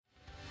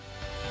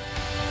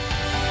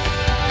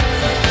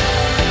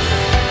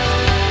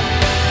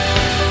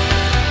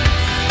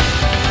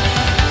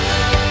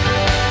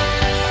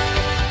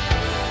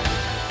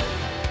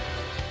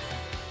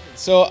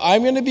So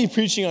I'm going to be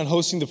preaching on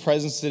hosting the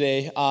presence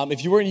today.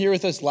 If you weren't here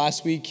with us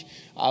last week,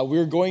 we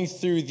were going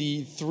through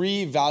the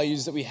three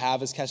values that we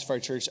have as Castle Fire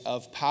Church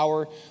of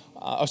power,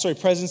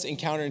 presence,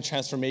 encounter, and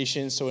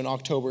transformation. So in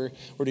October,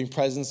 we're doing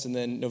presence, and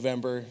then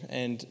November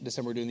and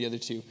December, we're doing the other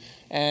two.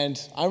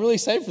 And I'm really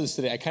excited for this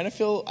today. I kind of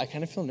feel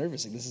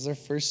nervous. Like, this is our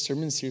first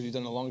sermon series we've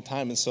done in a long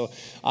time, and so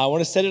I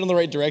want to set it on the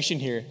right direction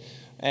here.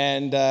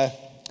 And the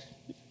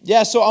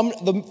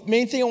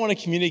main thing I want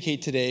to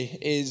communicate today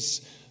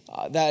is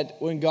that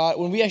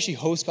when we actually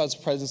host God's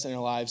presence in our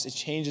lives, it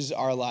changes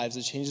our lives,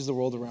 it changes the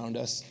world around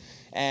us,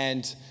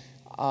 and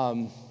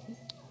I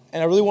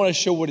really want to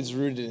show what it's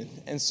rooted in.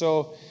 And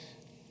so,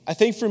 I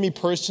think for me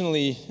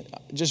personally,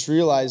 just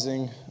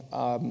realizing,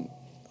 my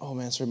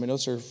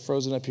notes are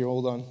frozen up here.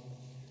 Hold on.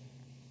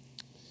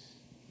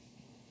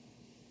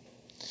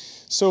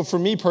 So for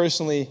me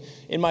personally,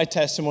 in my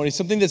testimony,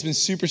 something that's been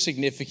super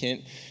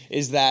significant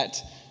is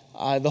that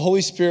the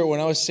Holy Spirit, when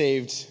I was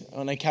saved,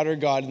 when I encountered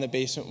God in the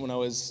basement when I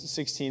was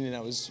 16 and I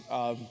was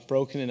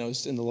broken and I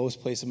was in the lowest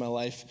place of my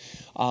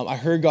life, I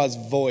heard God's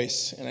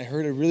voice, and I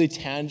heard a really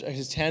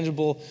His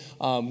tangible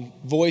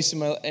voice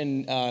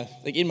in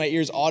my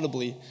ears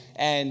audibly,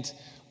 and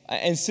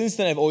since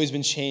then I've always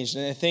been changed.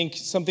 And I think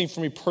something for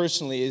me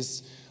personally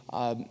is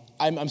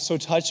I'm so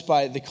touched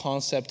by the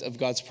concept of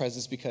God's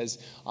presence because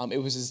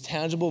it was His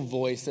tangible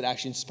voice that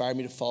actually inspired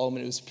me to follow Him,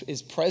 and it was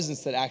His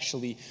presence that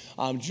actually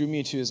drew me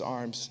into His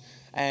arms.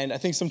 And I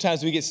think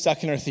sometimes we get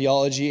stuck in our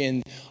theology,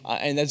 and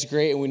that's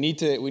great, and we need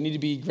to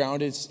be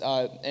grounded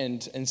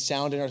and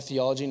sound in our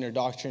theology and our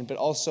doctrine, but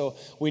also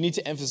we need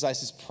to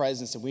emphasize His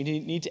presence, and we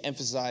need to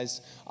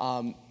emphasize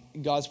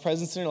God's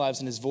presence in our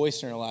lives and His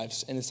voice in our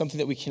lives, and it's something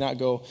that we cannot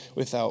go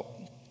without.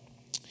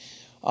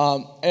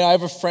 And I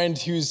have a friend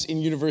who's in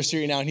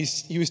university right now, and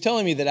he was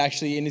telling me that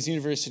actually in his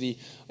university,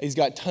 he's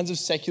got tons of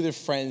secular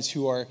friends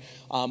who are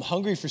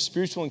hungry for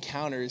spiritual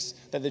encounters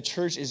that the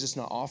church is just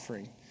not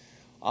offering.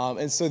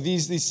 And so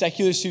these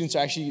secular students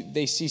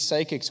they see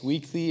psychics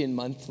weekly and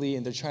monthly,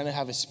 and they're trying to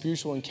have a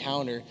spiritual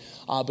encounter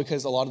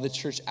because a lot of the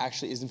church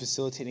actually isn't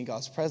facilitating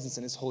God's presence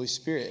and His Holy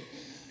Spirit.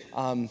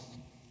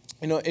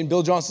 In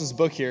Bill Johnson's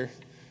book here,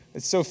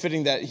 it's so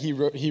fitting that he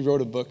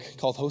wrote a book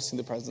called Hosting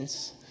the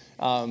Presence.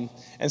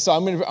 And so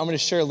I'm going to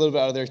share a little bit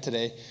out of there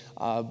today.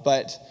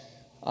 But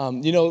a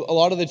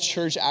lot of the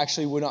church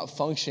actually would not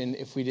function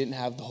if we didn't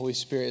have the Holy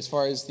Spirit. As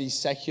far as the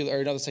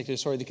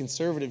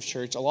conservative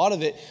church, a lot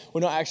of it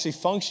would not actually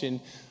function,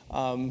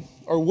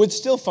 or would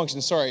still function,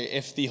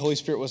 if the Holy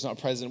Spirit was not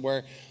present,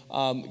 where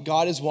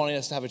God is wanting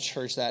us to have a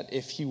church that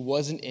if He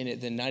wasn't in it,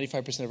 then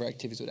 95% of our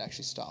activities would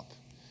actually stop.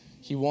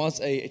 He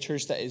wants a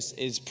church that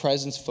is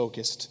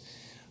presence-focused.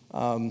 So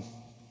I'm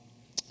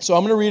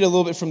going to read a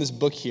little bit from this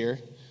book here,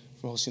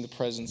 from Hosting the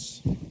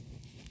Presence.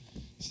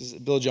 This is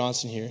Bill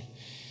Johnson here.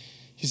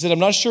 He said, "I'm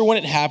not sure when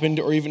it happened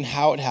or even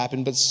how it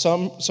happened, but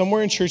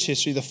somewhere in church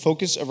history, the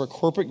focus of our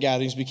corporate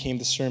gatherings became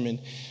the sermon.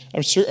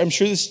 I'm sure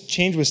this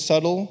change was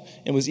subtle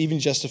and was even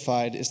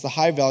justified. It's the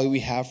high value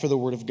we have for the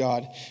Word of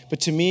God. But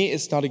to me,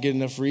 it's not a good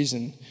enough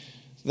reason.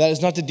 That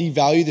is not to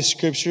devalue the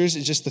Scriptures.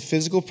 It's just the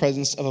physical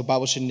presence of a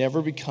Bible should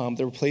never become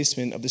the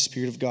replacement of the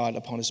Spirit of God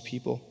upon His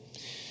people.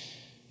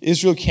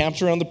 Israel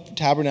camped around the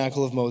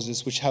tabernacle of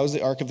Moses, which housed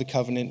the Ark of the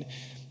Covenant.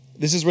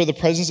 This is where the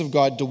presence of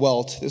God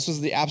dwelt. This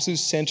was the absolute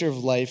center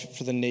of life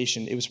for the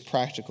nation. It was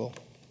practical.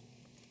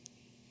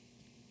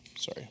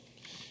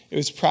 It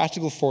was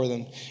practical for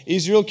them.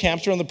 Israel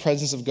camped around the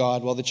presence of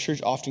God, while the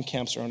church often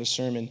camps around a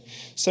sermon.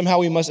 Somehow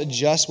we must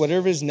adjust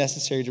whatever is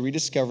necessary to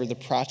rediscover the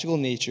practical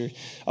nature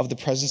of the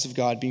presence of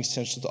God being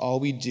central to all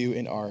we do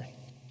and are."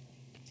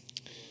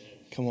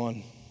 Come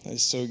on, that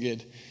is so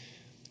good.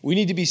 We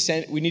need to be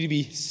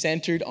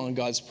centered on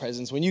God's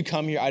presence. When you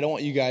come here, I don't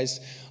want you guys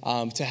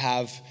to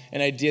have an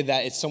idea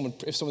that if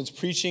someone's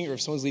preaching or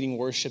if someone's leading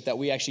worship, that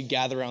we actually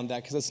gather around that,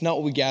 because that's not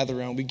what we gather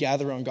around. We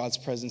gather around God's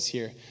presence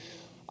here.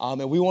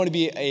 And we want to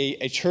be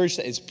a church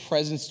that is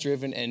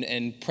presence-driven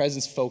and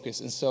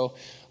presence-focused. And so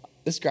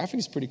this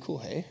graphic is pretty cool,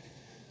 hey?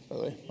 By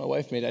the way, my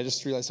wife made it. I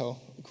just realized how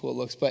cool it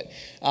looks. But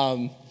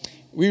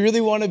we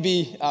really want to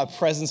be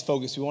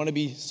presence-focused. We want to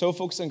be so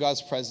focused on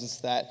God's presence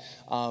that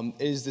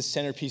it is the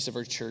centerpiece of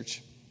our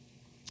church.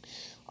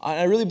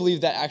 I really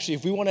believe that actually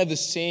if we want to have the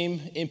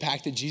same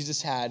impact that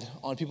Jesus had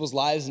on people's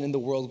lives and in the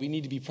world, we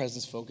need to be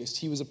presence-focused.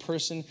 He was a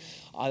person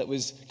that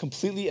was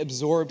completely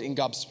absorbed in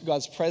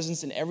God's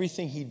presence, and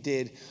everything He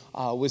did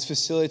was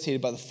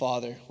facilitated by the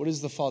Father. What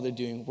is the Father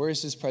doing? Where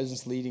is His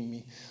presence leading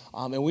me?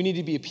 And we need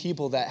to be a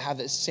people that have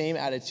that same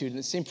attitude and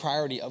the same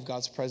priority of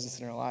God's presence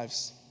in our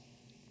lives.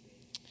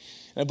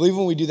 And I believe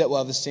when we do that, we'll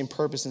have the same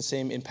purpose and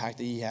same impact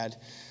that He had.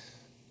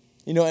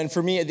 And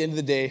for me, at the end of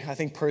the day, I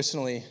think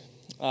personally,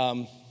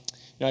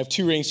 I have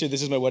two rings here.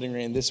 This is my wedding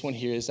ring. This one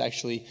here is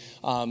actually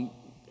a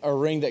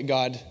ring that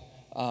God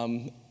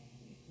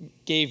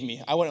gave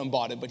me. I went and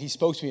bought it, but He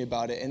spoke to me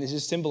about it. And it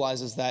just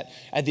symbolizes that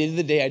at the end of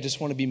the day, I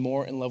just want to be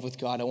more in love with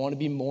God. I want to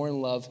be more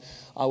in love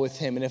with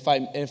Him. And if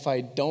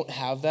I don't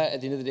have that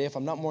at the end of the day, if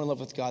I'm not more in love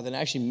with God, then I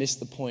actually miss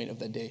the point of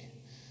that day.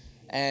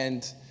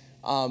 And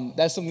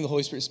That's something the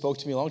Holy Spirit spoke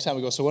to me a long time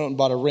ago, so I went out and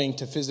bought a ring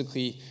to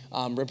physically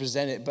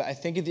represent it. But I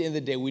think at the end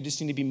of the day, we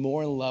just need to be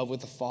more in love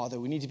with the Father.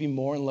 We need to be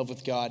more in love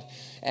with God.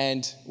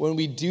 And when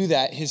we do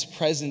that, His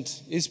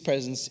presence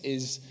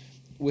is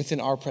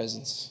within our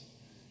presence.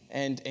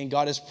 And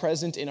God is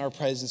present in our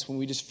presence when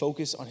we just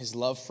focus on His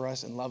love for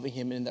us and loving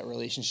Him in that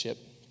relationship.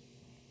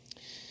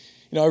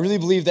 I really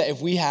believe that if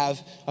we have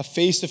a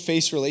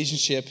face-to-face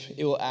relationship,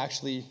 it will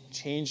actually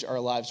change our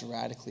lives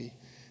radically.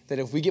 That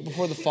if we get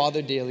before the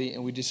Father daily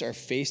and we just are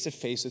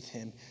face-to-face with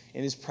Him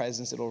in His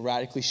presence, it will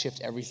radically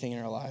shift everything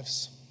in our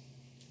lives.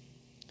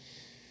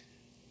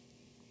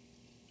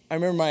 I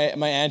remember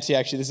my auntie,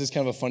 actually, this is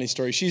kind of a funny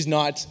story. She's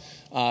not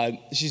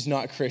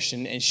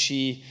Christian, and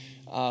she,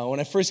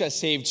 when I first got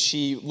saved,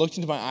 she looked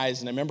into my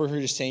eyes, and I remember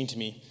her just saying to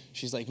me,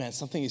 she's like, man,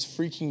 something is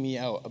freaking me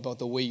out about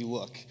the way you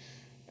look.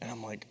 And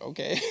I'm like,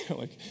 okay. I'm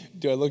like,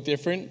 do I look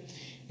different?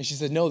 And she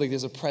said, no, like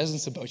there's a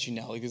presence about you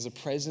now. Like there's a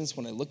presence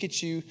when I look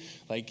at you,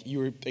 like you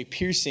were like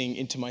piercing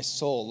into my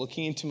soul,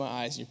 looking into my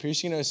eyes, and you're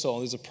piercing into my soul.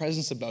 And there's a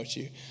presence about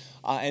you.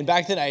 And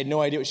back then I had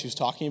no idea what she was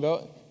talking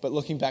about. But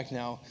looking back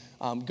now,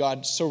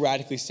 God so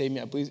radically saved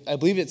me. I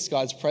believe it's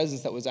God's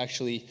presence that was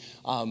actually,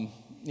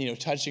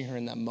 touching her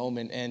in that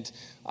moment. And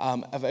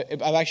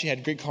I've actually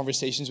had great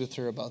conversations with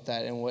her about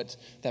that and what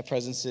that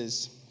presence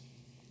is.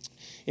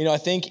 I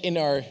think in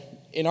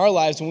our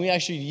lives, when we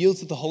actually yield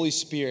to the Holy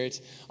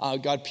Spirit,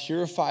 God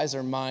purifies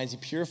our minds, He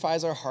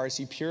purifies our hearts,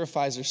 He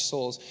purifies our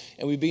souls,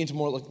 and we begin to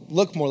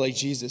look more like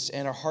Jesus,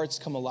 and our hearts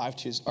come alive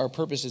to our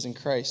purposes in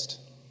Christ.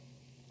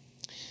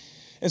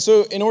 And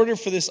so in order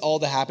for this all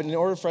to happen, in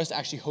order for us to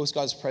actually host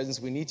God's presence,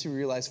 we need to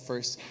realize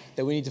first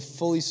that we need to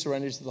fully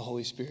surrender to the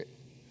Holy Spirit.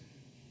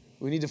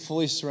 We need to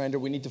fully surrender.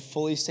 We need to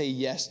fully say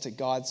yes to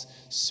God's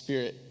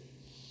Spirit.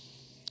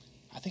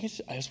 I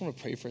just want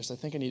to pray first. I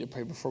think I need to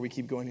pray before we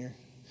keep going here.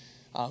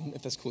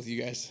 If that's cool with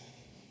you guys.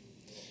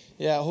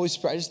 Yeah, Holy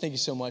Spirit, I just thank you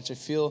so much. I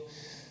feel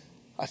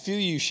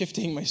you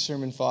shifting my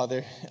sermon,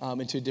 Father,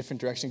 into a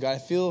different direction. God, I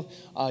feel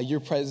your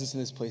presence in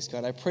this place,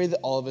 God. I pray that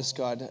all of us,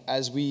 God,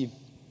 as we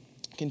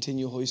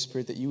continue, Holy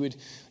Spirit, that you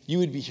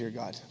would be here,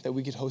 God, that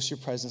we could host your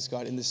presence,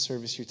 God, in this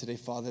service here today,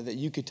 Father, that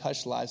you could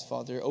touch lives,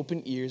 Father,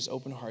 open ears,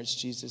 open hearts,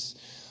 Jesus,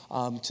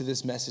 to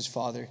this message,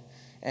 Father.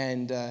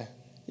 And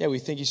we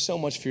thank you so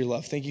much for your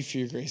love. Thank you for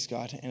your grace,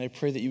 God. And I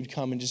pray that you would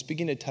come and just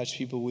begin to touch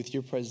people with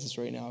your presence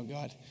right now,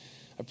 God.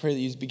 I pray that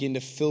you begin to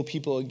fill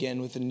people again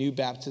with a new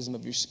baptism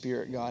of your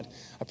Spirit, God.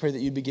 I pray that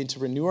you begin to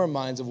renew our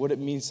minds of what it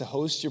means to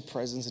host your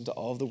presence into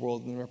all of the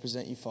world and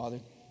represent you, Father.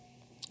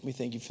 We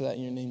thank you for that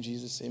in your name,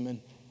 Jesus. Amen.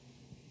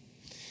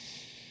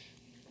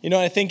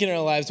 I think in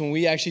our lives, when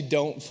we actually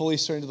don't fully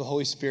surrender to the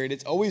Holy Spirit,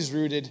 it's always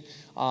rooted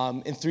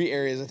in three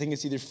areas. I think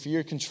it's either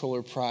fear, control,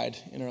 or pride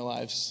in our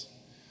lives.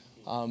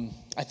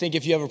 I think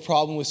if you have a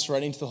problem with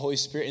surrendering to the Holy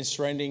Spirit and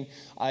surrendering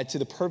to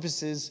the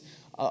purposes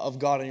of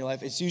God in your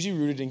life, it's usually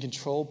rooted in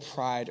control,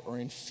 pride, or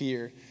in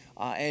fear.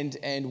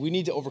 And we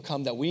need to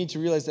overcome that. We need to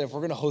realize that if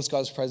we're going to host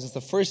God's presence,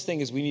 the first thing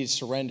is we need to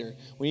surrender.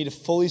 We need to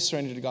fully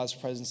surrender to God's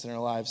presence in our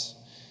lives.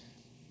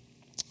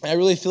 And I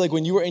really feel like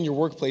when you are in your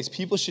workplace,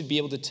 people should be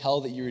able to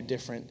tell that you're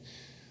different.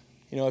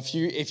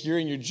 If you're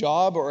in your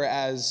job or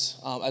as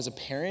a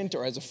parent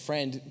or as a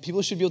friend,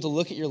 people should be able to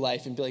look at your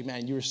life and be like,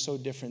 man, you are so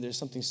different. There's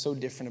something so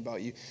different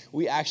about you.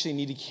 We actually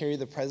need to carry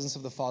the presence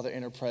of the Father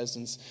in our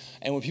presence.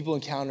 And when people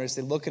encounter us,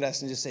 they look at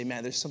us and just say,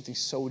 man, there's something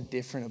so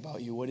different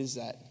about you. What is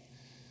that?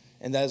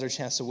 And that is our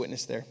chance to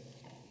witness there.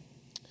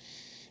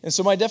 And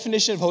so my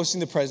definition of hosting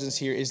the presence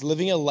here is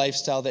living a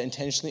lifestyle that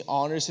intentionally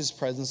honors His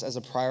presence as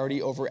a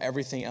priority over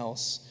everything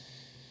else.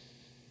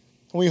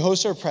 When we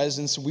host our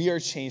presence, we are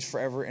changed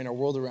forever, and our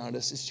world around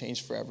us is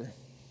changed forever.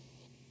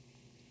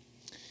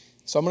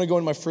 So I'm going to go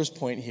into my first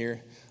point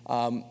here.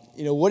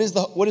 What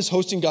is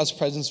hosting God's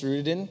presence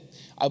rooted in?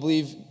 I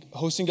believe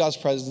hosting God's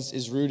presence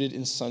is rooted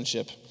in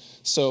sonship.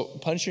 So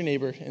punch your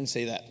neighbor and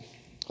say that.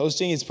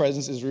 Hosting His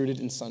presence is rooted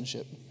in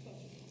sonship.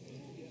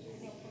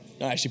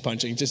 Not actually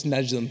punching, just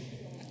nudge them.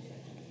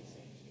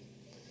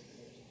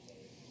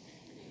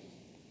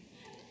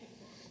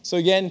 So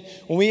again,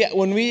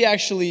 when we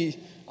actually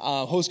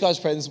host God's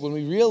presence, when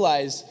we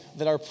realize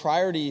that our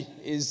priority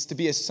is to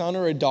be a son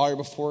or a daughter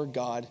before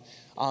God,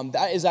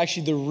 that is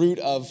actually the root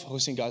of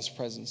hosting God's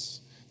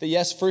presence. That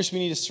yes, first we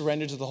need to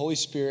surrender to the Holy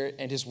Spirit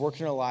and His work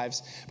in our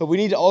lives, but we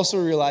need to also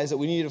realize that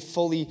we need to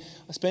fully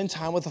spend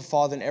time with the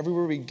Father, and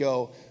everywhere we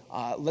go,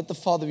 let the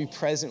Father be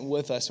present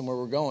with us and where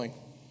we're going.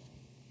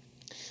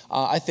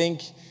 I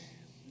think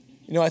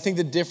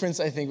the difference,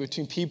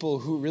 between people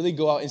who really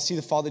go out and see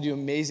the Father do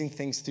amazing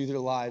things through their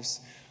lives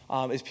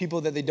is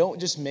people that they don't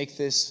just make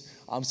this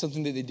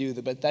something that they do,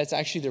 but that's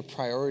actually their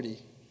priority.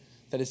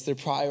 That it's their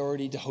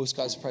priority to host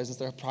God's presence,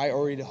 their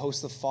priority to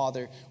host the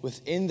Father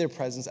within their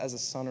presence as a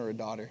son or a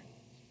daughter.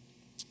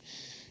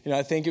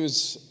 I think it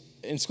was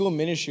in school of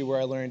ministry where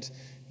I learned,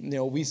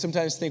 we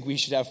sometimes think we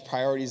should have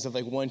priorities of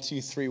like 1,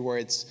 2, 3, where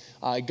it's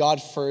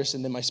God first,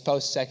 and then my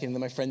spouse second, and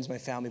then my friends, my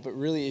family. But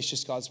really, it's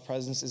just God's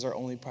presence is our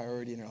only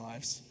priority in our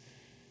lives.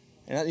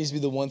 And that needs to be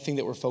the one thing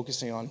that we're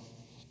focusing on.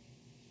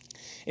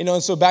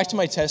 And so back to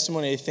my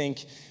testimony,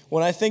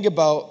 when I think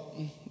about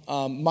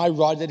my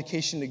raw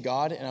dedication to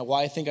God and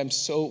why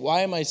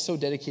am I so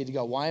dedicated to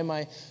God? Why am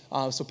I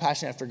so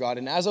passionate after God?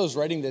 And as I was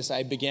writing this,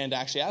 I began to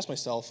actually ask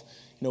myself,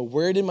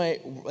 where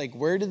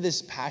did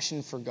this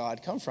passion for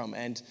God come from?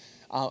 And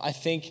I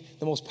think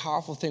the most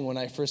powerful thing when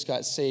I first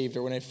got saved,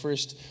 or when I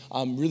first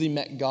really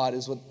met God,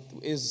 is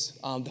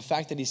the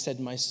fact that He said,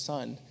 "My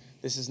son,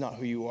 this is not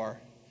who you are."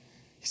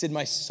 He said,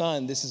 "My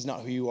son, this is not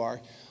who you are."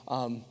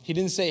 He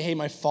didn't say, "Hey,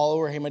 my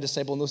follower, hey, my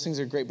disciple," and those things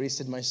are great, but He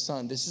said, "My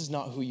son, this is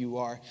not who you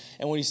are."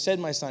 And when He said,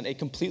 "My son," it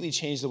completely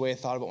changed the way I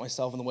thought about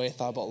myself and the way I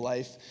thought about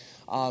life.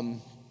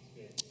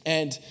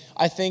 And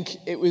I think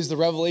it was the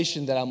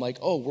revelation that I'm like,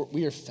 oh,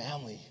 we are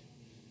family.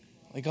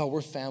 Like, oh,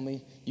 we're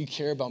family. You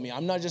care about me.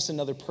 I'm not just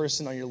another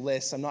person on your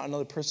list. I'm not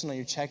another person on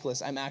your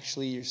checklist. I'm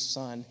actually your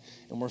son,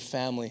 and we're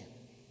family.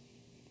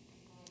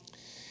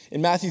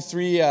 In Matthew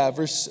 3,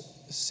 verse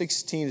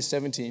 16 to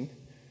 17, it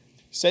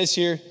says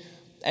here,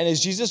 "And as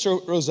Jesus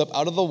rose up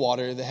out of the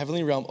water, the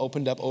heavenly realm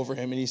opened up over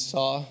him, and he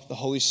saw the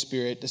Holy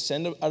Spirit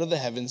descend out of the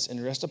heavens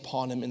and rest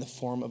upon him in the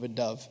form of a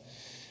dove.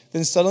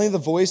 Then suddenly the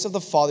voice of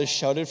the Father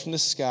shouted from the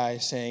sky,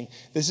 saying,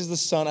 'This is the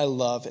Son I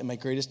love, and my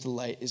greatest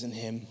delight is in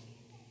him.'"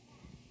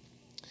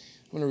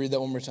 I'm going to read that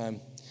one more time.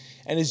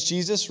 "And as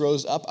Jesus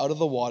rose up out of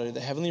the water,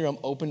 the heavenly realm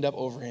opened up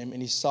over him,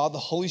 and he saw the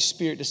Holy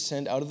Spirit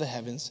descend out of the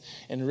heavens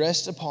and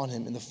rest upon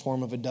him in the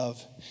form of a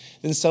dove.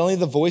 Then suddenly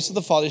the voice of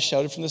the Father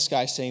shouted from the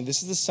sky, saying,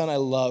 'This is the Son I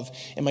love,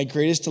 and my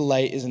greatest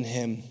delight is in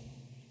him.'"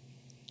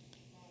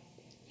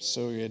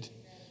 So good.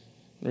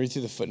 I'm going to read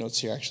through the footnotes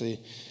here, actually.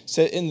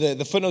 So in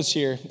the footnotes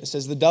here, it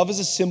says, "The dove is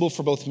a symbol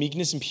for both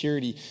meekness and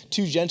purity.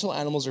 Two gentle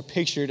animals are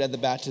pictured at the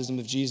baptism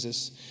of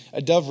Jesus.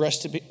 A dove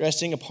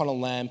resting upon a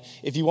lamb.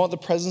 If you want the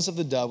presence of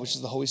the dove, which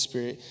is the Holy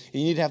Spirit,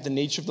 you need to have the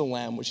nature of the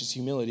lamb, which is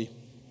humility.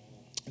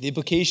 The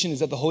implication is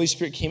that the Holy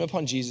Spirit came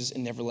upon Jesus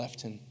and never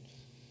left him.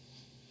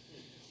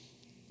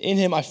 In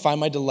him I find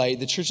my delight."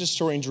 The church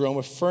historian Jerome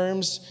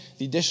affirms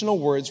the additional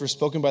words were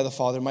spoken by the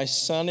Father, "My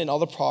Son, and all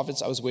the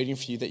prophets I was waiting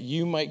for you, that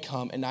you might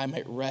come and I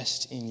might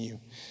rest in you.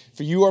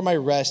 For you are my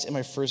rest and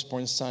my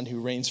firstborn Son who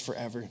reigns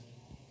forever."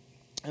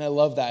 And I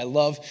love that. I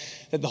love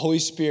that the Holy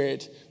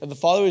Spirit, that the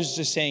Father was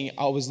just saying,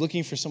 I was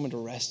looking for someone to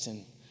rest in.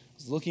 I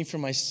was looking for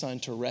my Son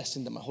to rest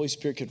in, that my Holy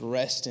Spirit could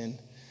rest in.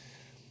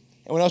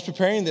 And when I was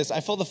preparing this,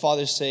 I felt the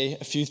Father say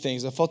a few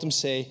things. I felt him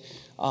say,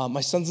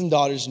 "My sons and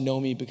daughters know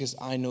me because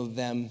I know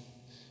them.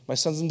 My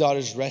sons and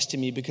daughters rest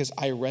in me because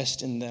I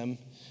rest in them.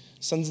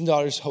 Sons and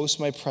daughters host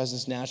my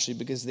presence naturally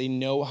because they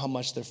know how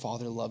much their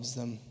Father loves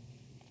them.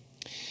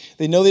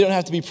 They know they don't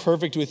have to be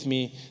perfect with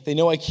me. They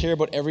know I care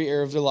about every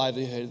area of their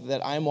livelihood,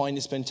 that I'm wanting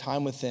to spend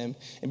time with them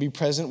and be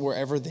present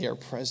wherever they are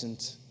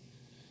present."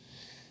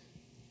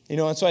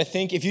 And so I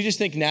think if you just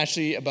think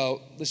naturally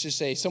about, let's just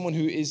say, someone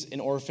who is an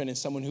orphan and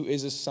someone who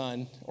is a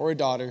son or a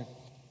daughter,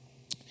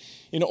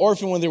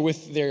 orphan, when they're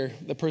with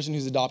the person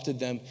who's adopted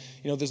them,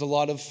 there's a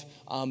lot of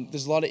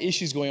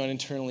issues going on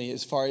internally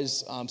as far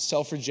as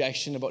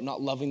self-rejection, about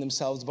not loving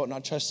themselves, about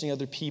not trusting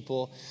other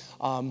people.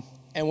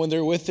 And when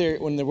they're with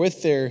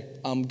their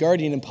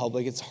guardian in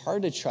public, it's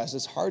hard to trust.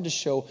 It's hard to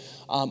show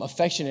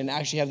affection and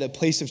actually have that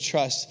place of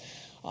trust.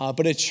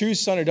 But a true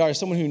son or daughter,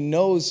 someone who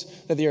knows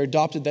that they are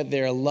adopted, that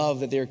they are loved,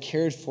 that they are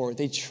cared for,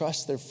 they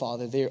trust their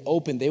father. They are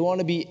open. They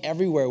want to be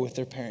everywhere with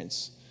their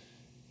parents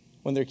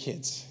when they're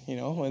kids.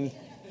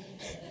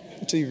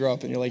 Until you grow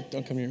up and you're like,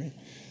 "Don't come near me."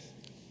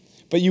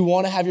 But you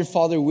want to have your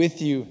father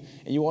with you,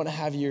 and you want to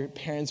have your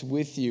parents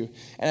with you.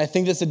 And I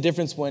think that's the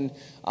difference when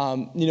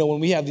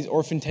we have these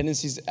orphan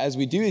tendencies, as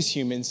we do as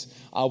humans,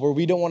 where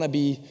we don't want to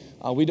be.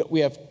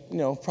 We have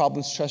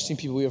problems trusting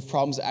people. We have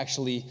problems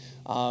actually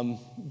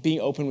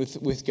being open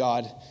with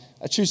God.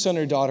 A true son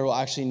or daughter will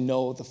actually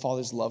know the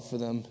Father's love for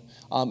them,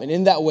 and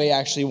in that way,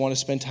 actually want to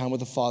spend time with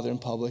the Father in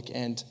public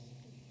and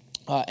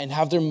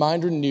have their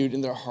mind renewed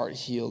and their heart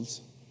healed.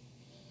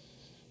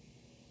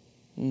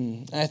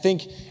 And I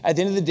think at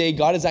the end of the day,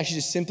 God is actually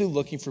just simply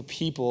looking for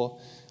people,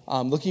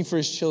 looking for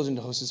his children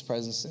to host his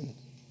presence in.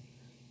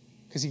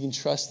 Because he can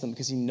trust them,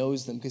 because he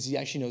knows them, because he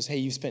actually knows, hey,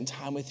 you've spent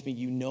time with me,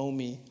 you know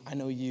me, I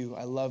know you,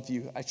 I love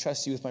you, I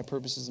trust you with my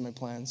purposes and my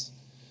plans.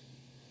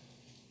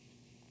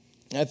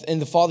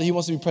 And the Father, he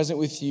wants to be present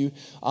with you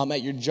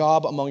at your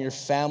job, among your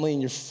family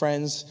and your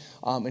friends.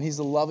 And he's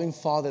a loving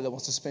Father that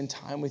wants to spend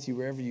time with you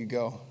wherever you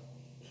go.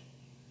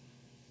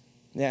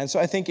 Yeah, and so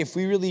I think if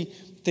we really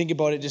think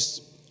about it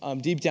just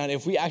deep down,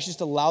 if we actually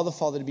just allow the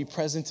Father to be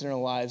present in our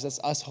lives, that's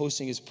us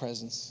hosting his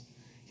presence.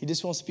 He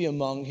just wants to be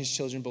among his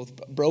children,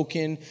 both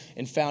broken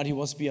and found. He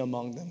wants to be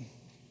among them.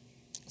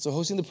 So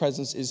hosting the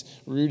presence is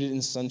rooted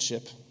in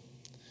sonship.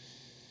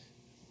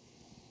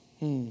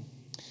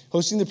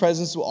 Hosting the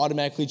presence will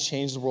automatically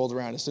change the world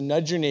around us. So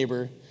nudge your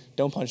neighbor,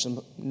 don't punch them.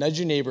 Nudge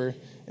your neighbor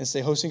and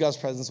say, hosting God's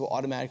presence will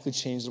automatically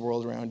change the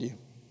world around you.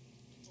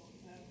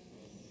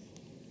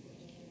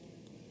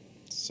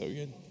 So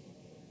good.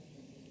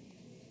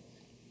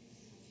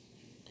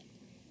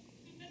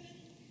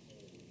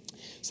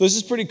 So this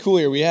is pretty cool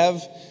here.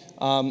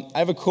 I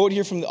have a quote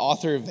here from the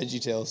author of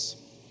VeggieTales.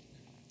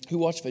 Who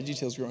watched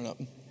VeggieTales growing up?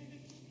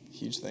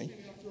 huge thing.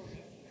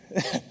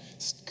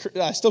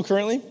 Still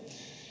currently.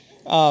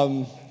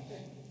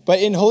 But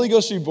in Holy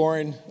Ghost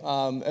Reborn,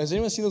 has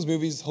anyone seen those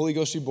movies, Holy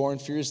Ghost Reborn,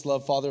 Furious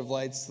Love, Father of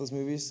Lights, those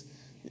movies?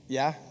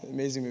 Yeah,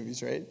 amazing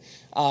movies, right?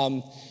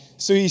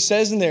 So he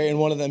says in there, in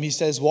one of them, he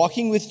says,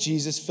 walking with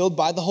Jesus, filled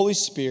by the Holy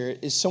Spirit,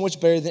 is so much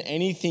better than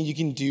anything you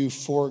can do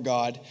for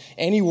God,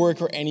 any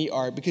work or any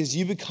art, because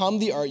you become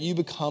the art, you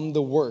become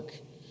the work.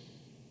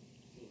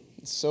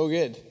 It's so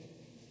good.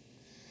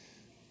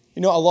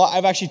 You know,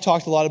 I've actually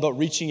talked a lot about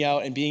reaching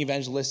out and being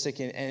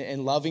evangelistic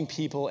and loving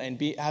people and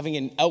having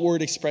an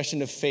outward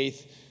expression of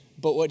faith.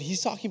 But what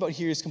he's talking about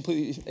here is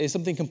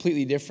something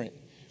completely different.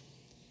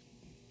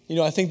 You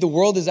know, I think the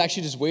world is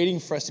actually just waiting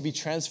for us to be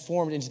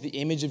transformed into the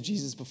image of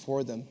Jesus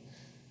before them.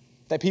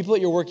 That people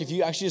at your work, if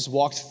you actually just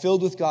walked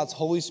filled with God's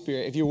Holy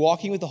Spirit, if you're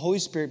walking with the Holy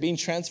Spirit, being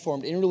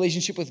transformed in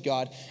relationship with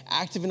God,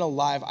 active and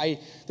alive,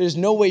 there's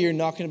no way you're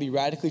not going to be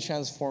radically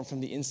transformed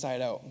from the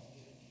inside out.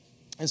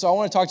 And so I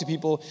want to talk to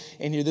people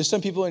in here. There's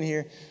some people in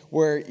here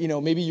where, you know,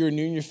 maybe you're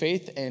new in your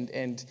faith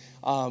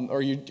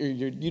or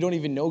you don't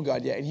even know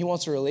God yet, and he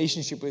wants a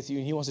relationship with you,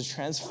 and he wants to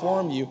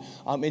transform you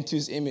into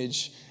his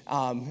image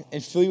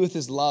and fill you with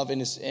his love and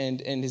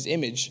his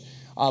image.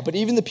 But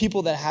even the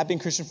people that have been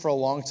Christian for a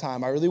long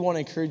time, I really want to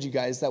encourage you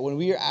guys that when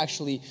we are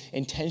actually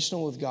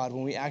intentional with God,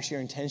 when we actually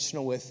are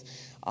intentional with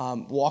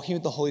walking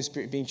with the Holy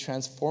Spirit, being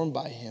transformed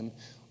by him,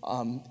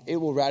 it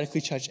will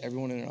radically touch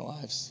everyone in our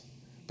lives.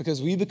 Because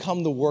we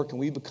become the work and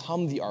we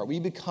become the art. We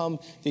become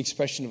the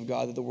expression of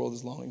God that the world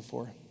is longing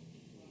for.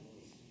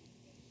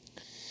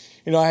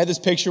 You know, I had this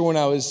picture when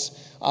I was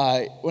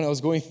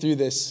going through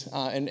this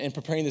and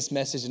preparing this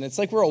message, and it's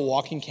like we're a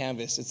walking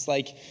canvas. It's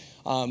like,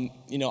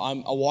 you know,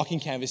 I'm a walking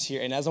canvas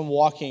here, and as I'm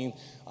walking,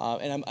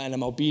 and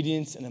I'm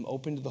obedient, and I'm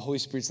open to the Holy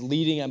Spirit's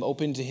leading. I'm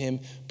open to him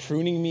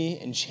pruning me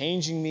and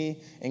changing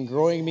me and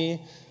growing me.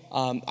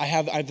 I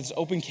have this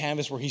open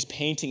canvas where he's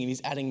painting and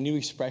he's adding new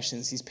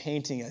expressions. He's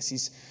painting us.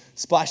 He's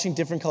splashing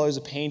different colors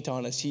of paint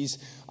on us. He's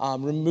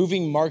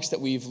removing marks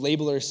that we've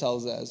labeled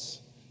ourselves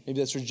as. Maybe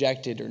that's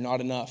rejected or not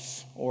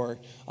enough or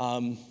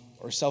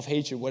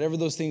self-hatred, whatever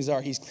those things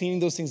are. He's cleaning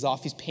those things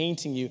off. He's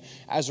painting you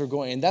as we're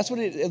going. And that's what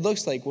it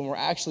looks like when we're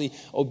actually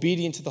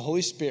obedient to the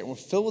Holy Spirit and we're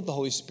filled with the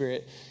Holy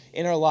Spirit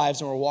in our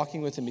lives and we're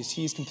walking with him.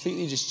 He's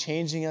completely just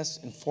changing us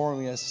and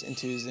forming us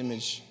into his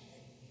image.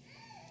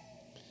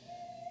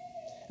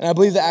 And I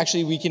believe that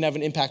actually we can have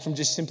an impact from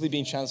just simply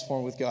being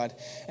transformed with God.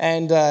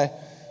 And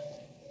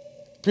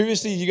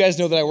previously, you guys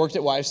know that I worked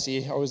at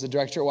YFC. I was the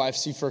director at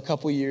YFC for a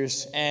couple of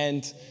years.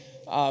 And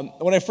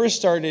when I first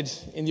started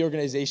in the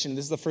organization,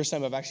 this is the first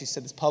time I've actually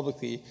said this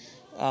publicly,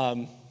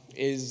 when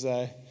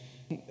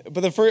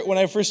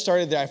I first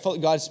started there, I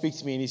felt God speak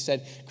to me, and he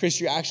said, Chris,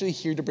 you're actually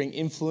here to bring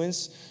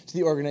influence to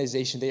the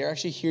organization. They are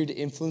actually here to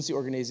influence the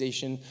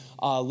organization,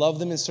 love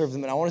them and serve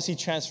them. And I want to see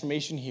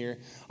transformation here,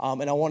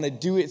 and I want to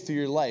do it through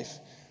your life.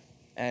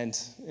 And,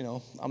 you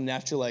know, I'm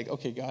naturally like,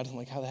 okay, God, I'm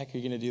like, how the heck are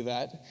you going to do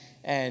that?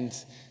 And,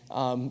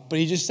 but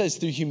he just says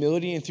through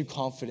humility and through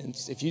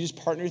confidence. If you just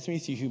partner with me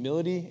through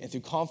humility and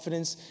through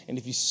confidence, and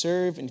if you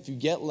serve and if you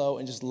get low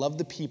and just love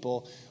the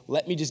people,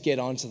 let me just get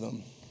onto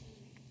them.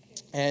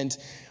 And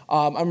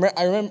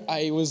I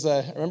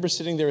remember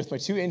sitting there with my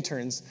two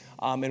interns,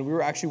 and we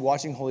were actually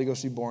watching Holy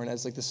Ghost Reborn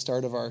as like the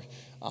start of our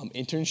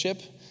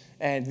internship.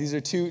 And these are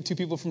two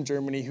people from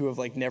Germany who have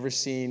like never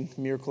seen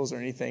miracles or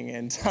anything.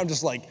 And I'm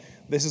just like,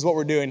 this is what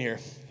we're doing here.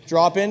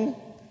 Drop in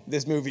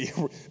this movie.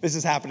 This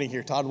is happening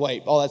here. Todd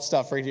White, all that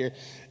stuff right here.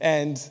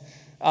 And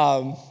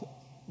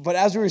but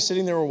as we were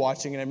sitting there, we're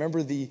watching, and I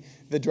remember the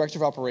director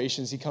of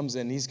operations, he comes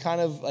in. He's kind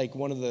of like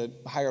one of the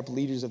higher up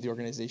leaders of the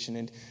organization.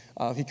 And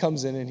he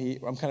comes in, and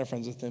I'm kind of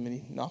friends with him, and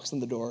he knocks on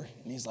the door.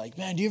 And he's like,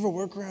 man, do you ever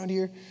work around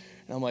here?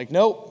 And I'm like,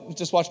 nope,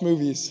 just watch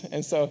movies.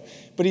 And so,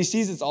 but he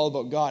sees it's all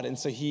about God. And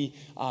so he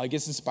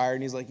gets inspired,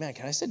 and he's like, man,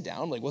 can I sit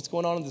down? Like, what's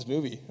going on in this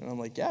movie? And I'm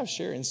like, yeah,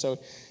 sure. And so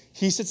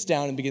he sits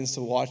down and begins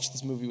to watch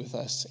this movie with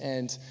us.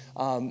 And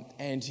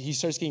he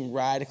starts getting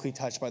radically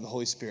touched by the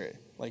Holy Spirit,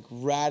 like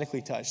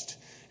radically touched.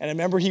 And I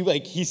remember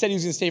he said he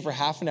was going to stay for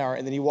half an hour,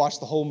 and then he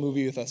watched the whole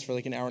movie with us for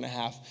like an hour and a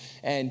half.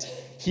 And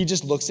he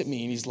just looks at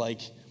me, and he's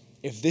like,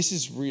 if this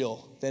is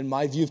real, then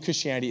my view of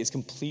Christianity is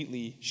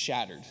completely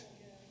shattered.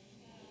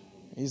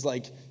 He's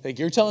like,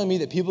 you're telling me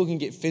that people can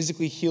get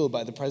physically healed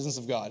by the presence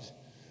of God?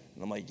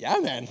 And I'm like, yeah,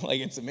 man,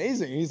 like it's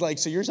amazing. And he's like,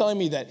 so you're telling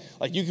me that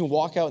like you can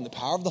walk out in the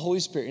power of the Holy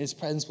Spirit and his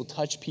presence will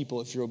touch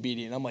people if you're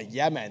obedient? And I'm like,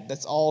 yeah, man,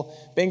 that's all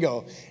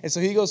bingo. And so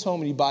he goes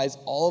home and he buys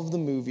all of the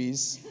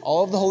movies,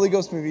 all of the Holy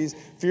Ghost movies,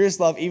 Furious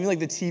Love, even like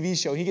the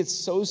TV show. He gets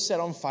so set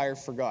on fire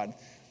for God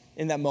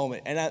in that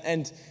moment.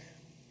 And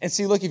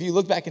see, look, if you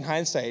look back in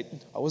hindsight,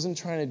 I wasn't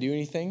trying to do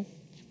anything.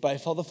 But I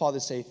felt the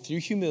Father say, through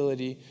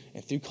humility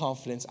and through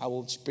confidence, I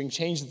will bring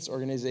change to this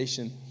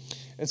organization.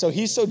 And so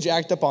he's so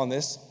jacked up on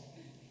this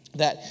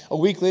that a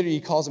week later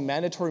he calls a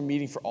mandatory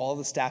meeting for all of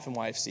the staff in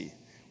YFC,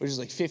 which is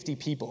like 50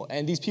 people.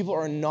 And these people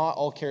are not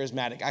all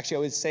charismatic. Actually, I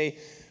would say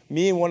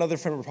me and one other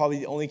friend were probably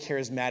the only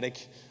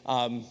charismatic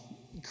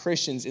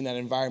Christians in that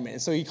environment.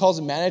 And so he calls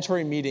a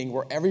mandatory meeting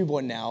where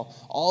everyone now,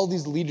 all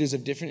these leaders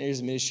of different areas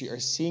of ministry are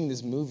seeing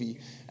this movie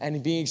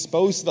and being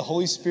exposed to the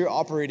Holy Spirit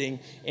operating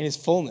in his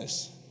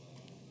fullness.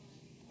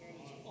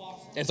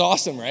 It's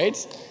awesome, right?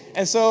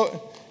 And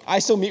so I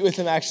still meet with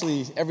him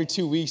actually every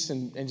 2 weeks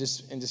and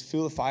just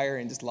feel the fire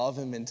and just love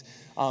him, and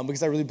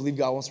because I really believe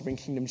God wants to bring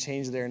kingdom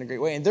change there in a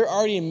great way. And they're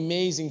already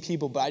amazing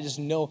people, but I just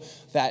know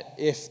that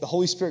if the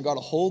Holy Spirit got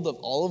a hold of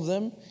all of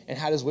them and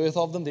had his way with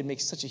all of them, they'd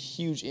make such a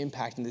huge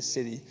impact in this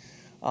city.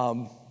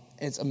 And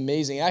it's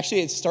amazing.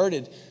 Actually, I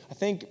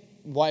think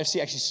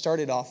YFC actually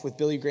started off with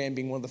Billy Graham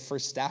being one of the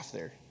first staff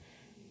there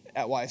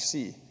at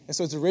YFC. And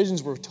so its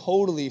origins were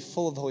totally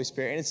full of the Holy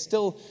Spirit, and it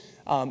still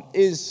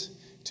is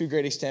to a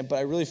great extent, but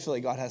I really feel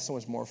like God has so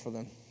much more for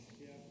them.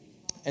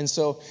 And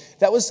so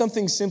that was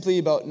something simply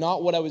about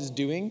not what I was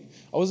doing.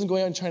 I wasn't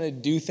going out and trying to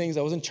do things.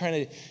 I wasn't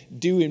trying to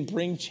do and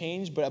bring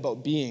change, but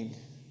about being.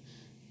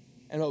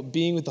 And about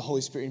being with the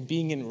Holy Spirit and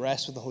being in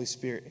rest with the Holy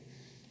Spirit.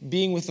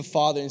 Being with the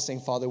Father and saying,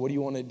 Father, what do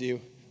you want to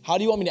do? How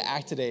do you want me to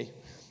act today?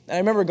 And I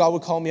remember God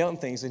would call me out on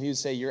things, and he would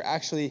say, you're a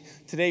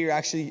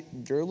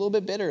little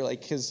bit bitter,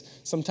 because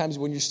sometimes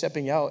when you're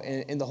stepping out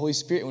in the Holy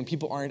Spirit, when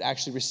people aren't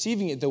actually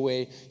receiving it the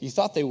way you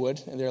thought they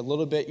would, and they're a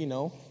little bit,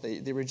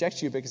 they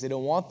reject you because they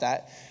don't want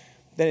that,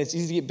 then it's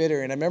easy to get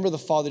bitter. And I remember the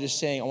Father just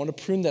saying, I want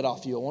to prune that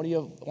off you. I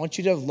want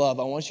you to have love.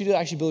 I want you to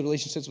actually build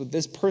relationships with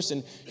this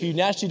person who you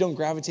naturally don't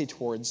gravitate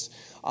towards.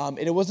 And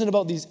it wasn't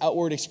about these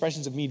outward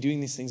expressions of me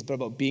doing these things, but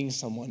about being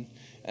someone.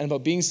 And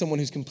about being someone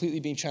who's completely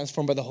being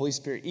transformed by the Holy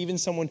Spirit. Even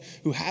someone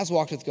who has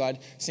walked with God,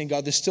 saying,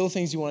 God, there's still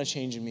things you want to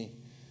change in me.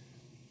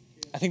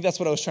 I think that's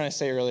what I was trying to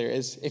say earlier,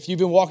 is if you've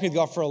been walking with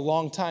God for a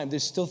long time,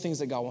 there's still things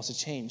that God wants to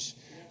change.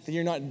 That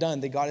you're not done,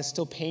 that God is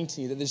still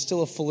painting you, that there's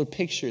still a fuller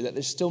picture, that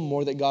there's still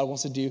more that God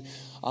wants to do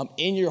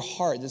in your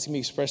heart that's going to be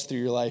expressed through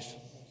your life.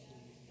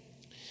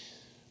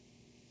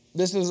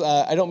 This is,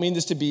 I don't mean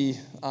this to be...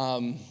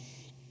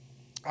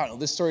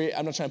 this story,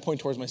 I'm not trying to point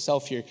towards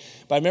myself here,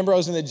 but I remember I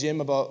was in the gym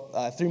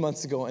about 3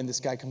 months ago, and this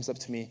guy comes up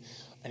to me,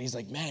 and he's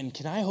like, man,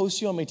 can I host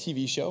you on my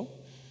TV show?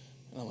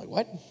 And I'm like,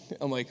 what?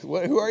 I'm like,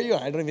 what? Who are you?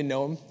 I don't even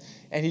know him.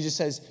 And he just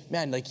says,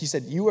 man, he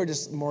said, you are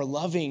just more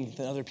loving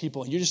than other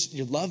people. And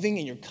you're loving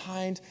and you're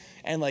kind,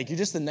 and you're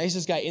just the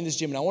nicest guy in this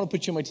gym, and I want to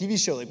put you on my TV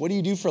show. What do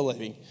you do for a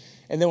living?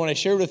 And then when I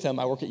shared with him,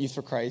 I work at Youth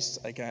for Christ.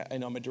 I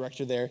know I'm a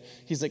director there.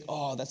 He's like,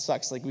 oh, that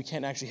sucks. We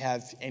can't actually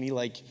have any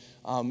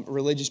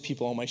religious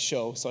people on my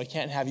show, so I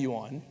can't have you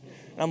on.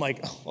 And I'm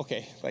like, oh,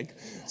 okay.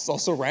 It's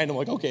also random.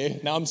 Okay,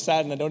 now I'm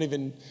sad and I don't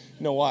even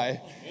know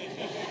why.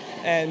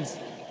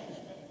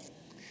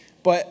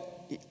 But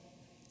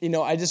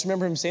I just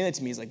remember him saying that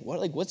to me. He's like,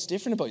 what? What's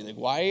different about you?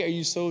 Why are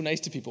you so nice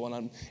to people?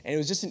 And it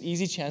was just an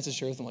easy chance to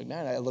share with him.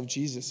 Man, I love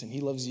Jesus, and he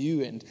loves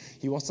you, and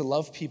he wants to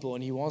love people,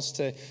 and he wants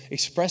to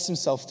express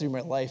himself through my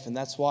life, and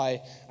that's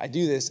why I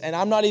do this. And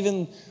I'm not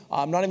even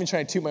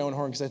trying to toot my own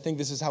horn, because I think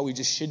this is how we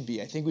just should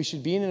be. I think we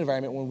should be in an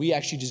environment when we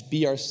actually just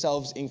be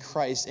ourselves in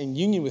Christ, in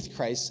union with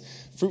Christ.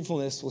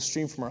 Fruitfulness will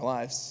stream from our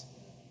lives.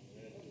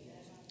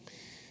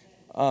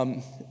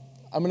 I'm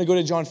going to go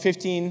to John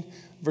 15.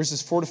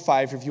 Verses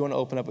 4-5, if you want to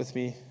open up with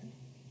me.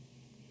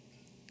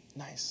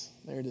 Nice.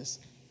 There it is.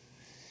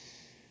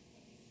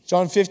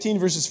 John 15,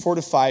 verses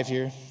 4-5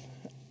 here.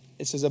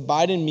 It says,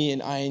 abide in me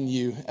and I in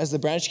you. As the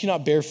branch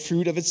cannot bear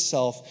fruit of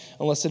itself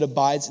unless it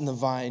abides in the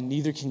vine,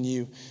 neither can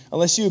you,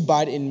 unless you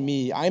abide in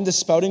me. I am the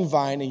sprouting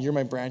vine, and you're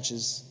my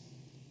branches.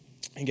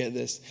 And get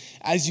this.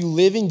 As you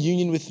live in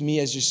union with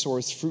me as your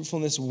source,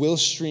 fruitfulness will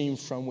stream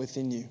from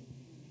within you.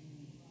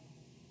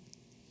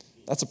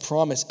 That's a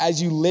promise.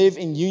 As you live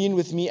in union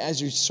with me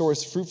as your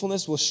source,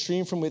 fruitfulness will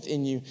stream from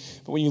within you.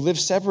 But when you live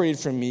separated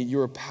from me, you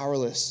are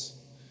powerless.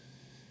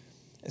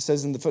 It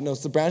says in the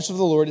footnotes, the branch of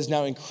the Lord is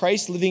now in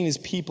Christ, living in his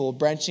people,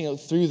 branching out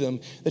through them.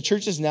 The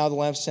church is now the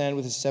lampstand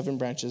with its 7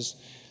 branches.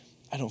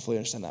 I don't fully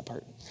understand that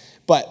part.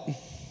 But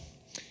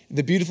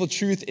the beautiful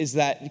truth is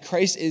that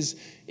Christ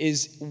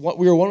is what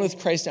we are one with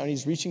Christ now, and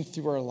he's reaching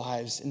through our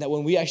lives. And that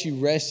when we actually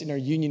rest in our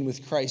union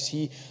with Christ,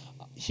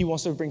 he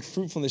wants to bring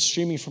fruitfulness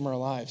streaming from our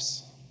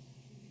lives.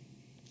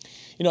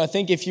 I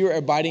think if you're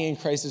abiding in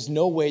Christ, there's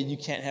no way you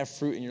can't have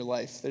fruit in your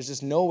life. There's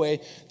just no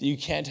way that you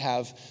can't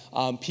have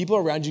people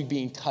around you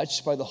being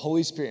touched by the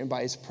Holy Spirit and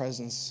by his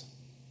presence.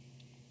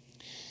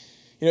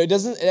 It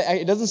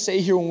doesn't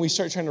say here when we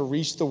start trying to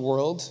reach the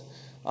world,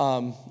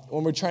 when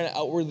we're trying to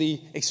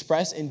outwardly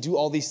express and do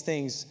all these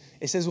things.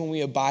 It says when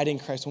we abide in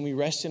Christ, when we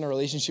rest in our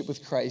relationship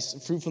with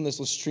Christ, fruitfulness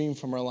will stream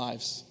from our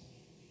lives.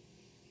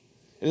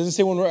 It doesn't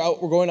say when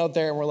we're going out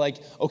there and we're like,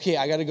 okay,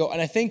 I got to go.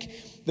 And I think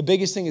the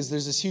biggest thing is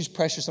there's this huge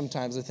pressure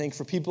sometimes, I think,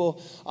 for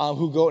people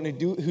who go and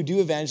who do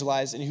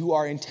evangelize and who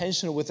are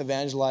intentional with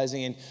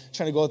evangelizing and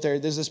trying to go out there.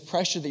 There's this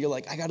pressure that you're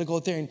like, I got to go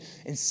out there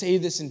and say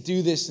this and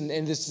do this, and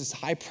this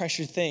high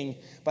pressure thing.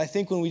 But I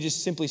think when we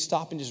just simply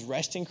stop and just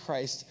rest in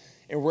Christ,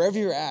 and wherever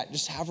you're at,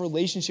 just have a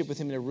relationship with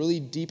him in a really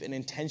deep and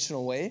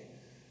intentional way,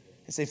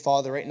 and say,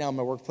 Father, right now in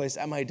my workplace,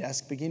 at my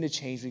desk, begin to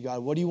change me,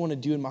 God. What do you want to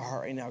do in my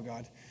heart right now,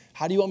 God?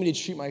 How do you want me to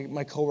treat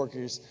my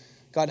coworkers?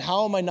 God,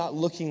 how am I not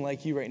looking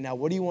like you right now?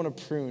 What do you want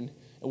to prune?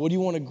 And what do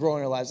you want to grow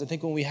in our lives? I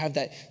think when we have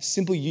that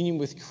simple union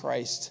with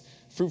Christ,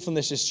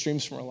 fruitfulness just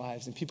streams from our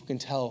lives, and people can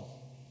tell.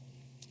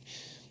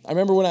 I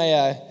remember when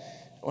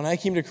I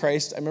came to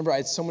Christ, I remember I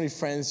had so many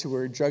friends who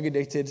were drug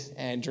addicted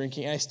and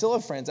drinking, and I still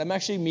have friends. I'm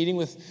actually meeting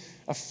with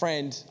a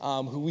friend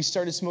who we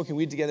started smoking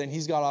weed together, and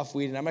he's got off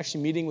weed, and I'm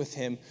actually meeting with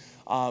him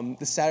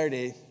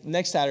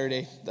next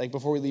Saturday, like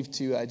before we leave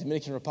to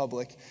Dominican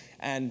Republic.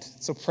 And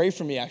so pray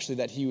for me, actually,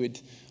 that he would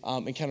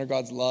encounter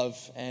God's love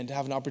and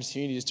have an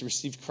opportunity just to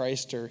receive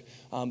Christ, or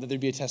that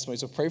there'd be a testimony.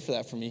 So pray for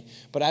that for me.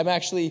 But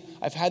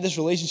I've had this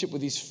relationship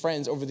with these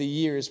friends over the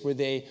years where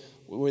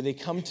they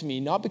come to me,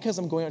 not because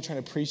I'm going out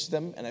trying to preach to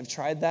them, and I've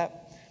tried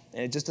that,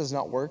 and it just does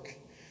not work.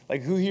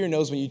 Like, who here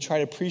knows when you try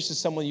to preach to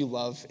someone you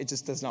love, it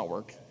just does not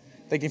work.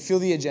 They can feel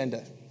the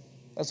agenda.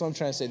 That's what I'm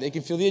trying to say. They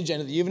can feel the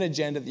agenda, that you have an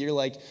agenda that you're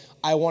like,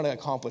 I want to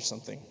accomplish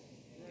something.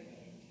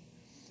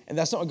 And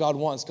that's not what God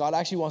wants. God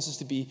actually wants us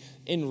to be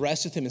in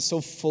rest with him and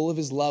so full of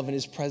his love and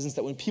his presence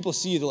that when people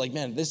see you, they're like,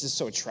 man, this is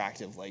so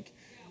attractive. Like,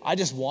 I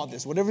just want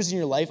this. Whatever's in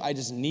your life, I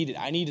just need it.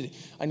 I need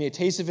a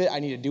taste of it. I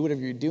need to do whatever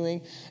you're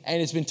doing.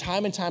 And it's been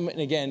time and time and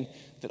again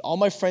that all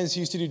my friends who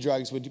used to do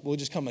drugs will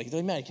just come like, they're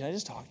like, man, can I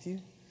just talk to you?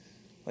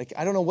 Like,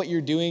 I don't know what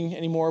you're doing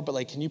anymore, but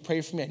like, can you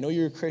pray for me? I know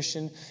you're a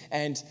Christian.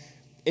 And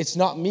it's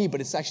not me,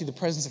 but it's actually the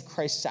presence of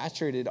Christ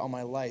saturated on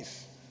my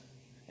life.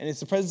 And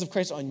it's the presence of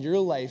Christ on your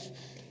life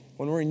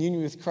when we're in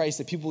union with Christ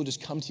that people will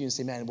just come to you and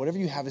say, man, whatever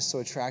you have is so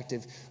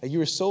attractive. Like,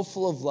 you are so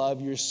full of love.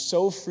 You're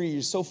so free.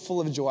 You're so full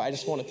of joy. I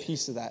just want a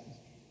piece of that.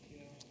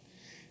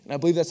 And I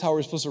believe that's how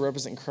we're supposed to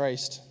represent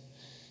Christ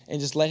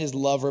and just let his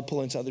love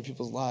ripple into other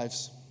people's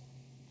lives.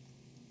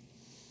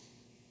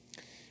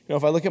 You know,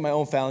 if I look at my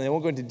own family, I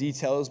won't go into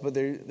details, but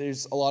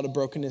there's a lot of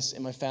brokenness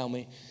in my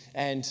family.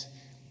 And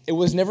it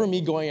was never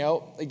me going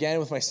out, again,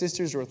 with my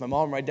sisters or with my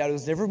mom or my dad. It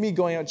was never me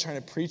going out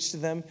trying to preach to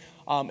them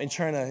and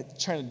trying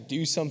to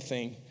do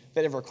something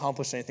that ever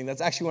accomplished anything.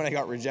 That's actually when I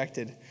got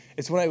rejected.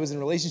 It's when I was in a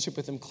relationship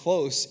with them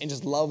close and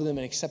just loved them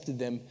and accepted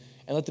them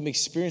and let them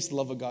experience the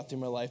love of God through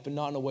my life, but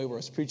not in a way where I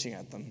was preaching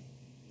at them.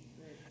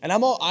 And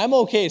I'm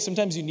okay.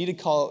 Sometimes you need to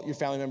call your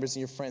family members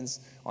and your friends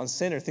on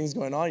sin or things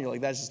going on. And you're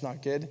like, that's just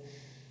not good.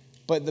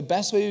 But the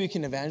best way we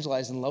can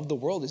evangelize and love the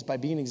world is by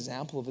being an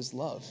example of his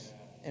love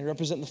and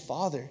represent the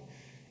Father.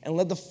 And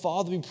let the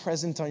Father be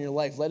present on your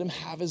life. Let him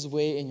have his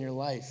way in your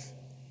life.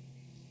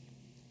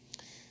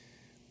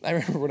 I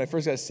remember when I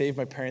first got saved,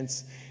 my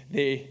parents,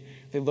 they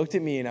looked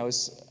at me and I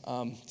was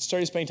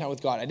started spending time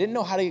with God. I didn't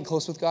know how to get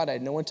close with God. I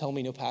had no one tell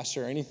me, no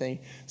pastor or anything.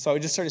 So I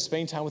just started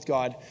spending time with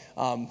God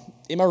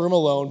in my room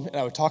alone, and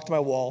I would talk to my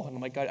wall. And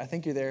I'm like, God, I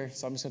think you're there,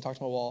 so I'm just going to talk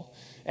to my wall.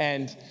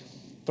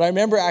 But I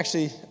remember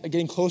actually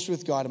getting closer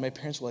with God, and my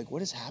parents were like,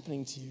 what is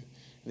happening to you?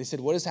 And they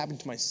said, what has happened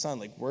to my son?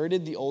 Like, where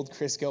did the old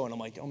Chris go? And I'm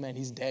like, oh man,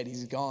 he's dead.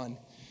 He's gone.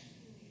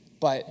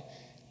 But,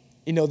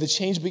 you know, the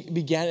change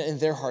began in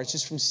their hearts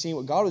just from seeing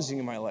what God was doing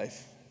in my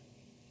life.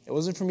 It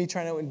wasn't for me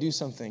trying to out and do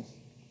something.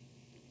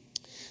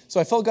 So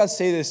I felt God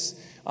say this.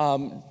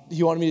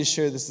 He wanted me to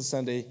share this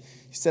Sunday.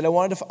 He said, I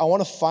want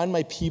to find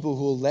my people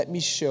who will let me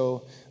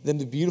show them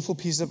the beautiful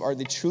pieces of art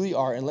they truly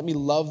are, and let me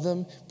love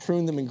them,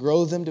 prune them, and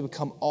grow them to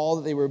become all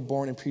that they were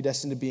born and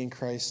predestined to be in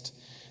Christ.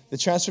 The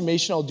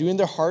transformation I'll do in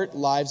their heart,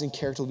 lives, and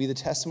character will be the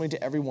testimony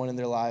to everyone in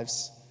their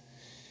lives.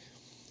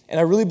 And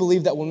I really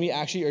believe that when we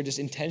actually are just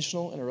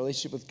intentional in our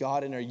relationship with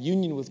God and our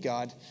union with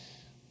God,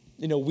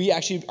 you know, we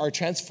actually are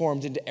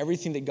transformed into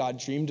everything that God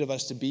dreamed of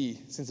us to be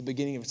since the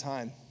beginning of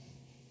time.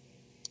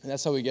 And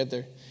that's how we get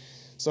there.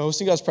 So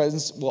hosting God's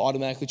presence will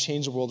automatically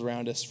change the world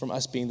around us from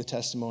us being the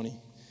testimony.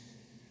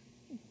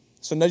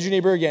 So nudge your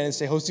neighbor again and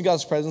say, hosting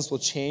God's presence will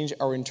change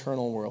our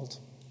internal world.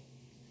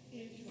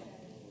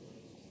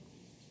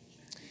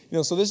 You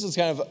know, so this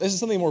is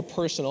something more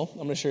personal. I'm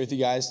going to share with you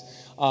guys.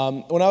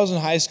 When I was in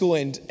high school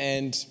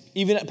and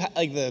even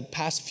like the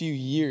past few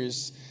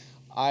years,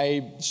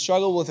 I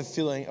struggled with a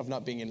feeling of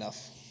not being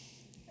enough.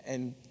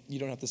 And you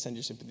don't have to send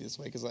your sympathy this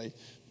way because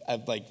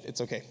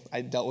it's okay.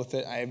 I dealt with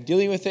it. I am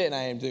dealing with it, and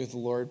I am dealing with the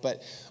Lord.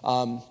 But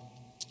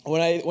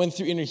when I went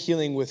through inner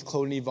healing with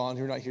Claude and Yvonne,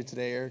 who are not here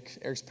today,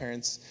 Eric's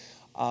parents,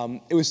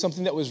 it was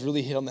something that was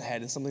really hit on the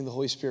head and something the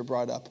Holy Spirit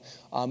brought up.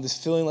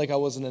 This feeling like I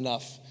wasn't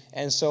enough.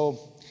 And so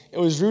it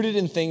was rooted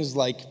in things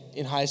like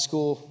in high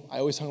school, I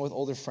always hung with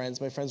older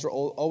friends. My friends were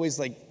always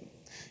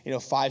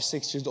 5,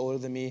 6 years older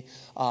than me.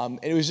 And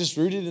it was just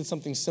rooted in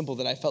something simple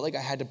that I felt like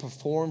I had to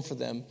perform for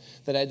them,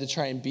 that I had to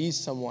try and be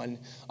someone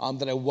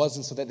that I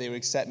wasn't so that they would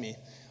accept me.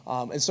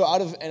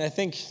 And I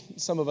think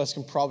some of us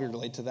can probably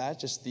relate to that,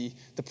 just the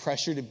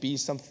pressure to be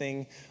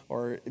something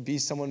or be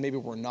someone maybe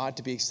we're not,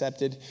 to be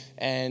accepted.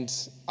 And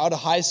out of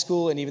high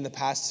school and even the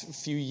past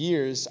few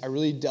years, I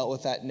really dealt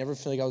with that, never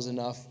feeling like I was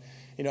enough.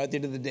 You know, at the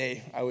end of the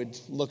day, I would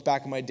look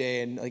back on my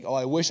day and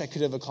I wish I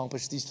could have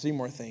accomplished these 3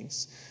 more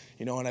things.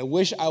 You know, and I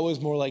wish I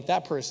was more like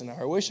that person, or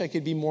I wish I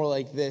could be more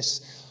like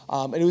this.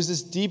 And it was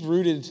this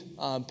deep-rooted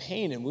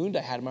pain and wound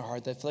I had in my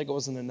heart that I felt like it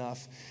wasn't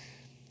enough.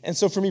 And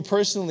so for me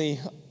personally,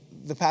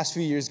 the past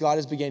few years, God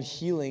has begun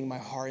healing my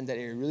heart in that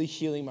area, really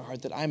healing my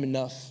heart that I'm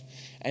enough.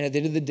 And at the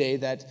end of the day,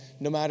 that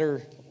no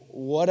matter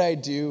what I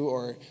do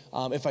or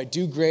if I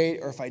do great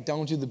or if I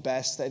don't do the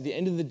best, that at the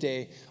end of the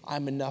day,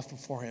 I'm enough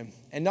before him.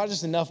 And not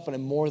just enough, but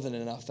I'm more than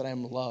enough, that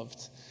I'm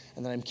loved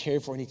and that I'm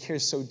cared for, and he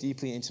cares so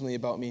deeply and intimately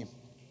about me.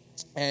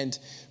 And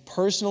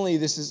personally,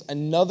 this is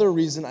another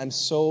reason I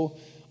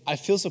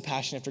feel so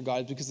passionate after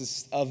God,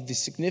 because of the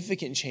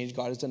significant change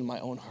God has done in my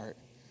own heart.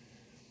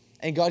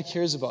 And God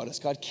cares about us.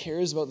 God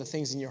cares about the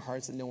things in your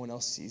hearts that no one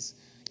else sees.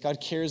 God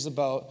cares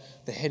about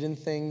the hidden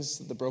things,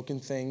 the broken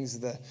things,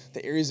 the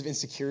areas of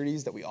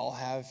insecurities that we all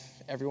have.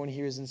 Everyone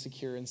here is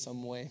insecure in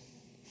some way.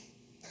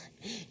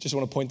 Just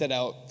want to point that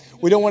out.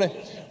 We don't want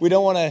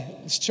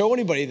to show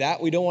anybody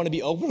that. We don't want to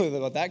be open with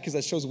about that, because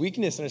that shows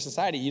weakness in our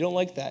society. You don't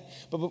like that.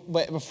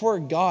 But before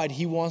God,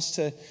 he wants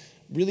to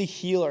really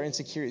heal our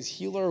insecurities,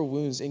 heal our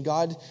wounds, and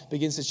God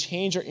begins to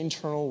change our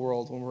internal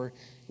world when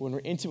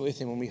we're intimate with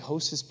him, when we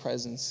host his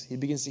presence. He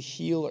begins to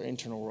heal our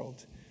internal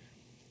world.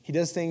 He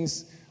does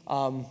things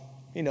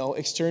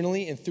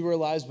externally and through our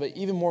lives, but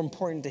even more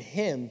important to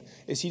him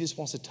is he just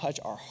wants to touch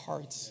our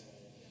hearts.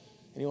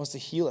 And he wants to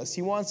heal us.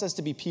 He wants us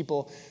to be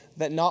people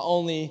that not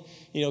only,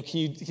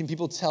 can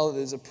people tell that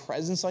there's a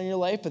presence on your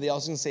life, but they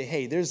also can say,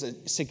 hey, there's a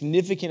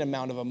significant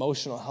amount of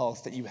emotional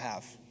health that you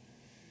have.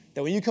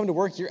 That when you come to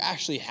work, you're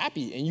actually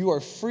happy and you are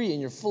free and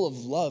you're full of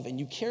love and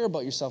you care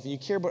about yourself and you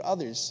care about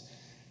others.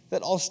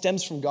 That all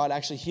stems from God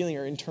actually healing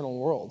our internal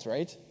world,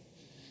 right?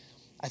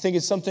 I think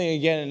it's something,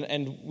 again,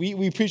 and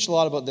we preach a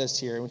lot about this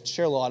here and we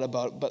share a lot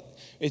about it, but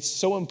it's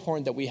so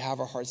important that we have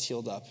our hearts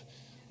healed up.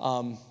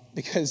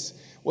 Because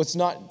what's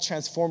not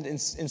transformed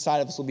inside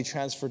of us will be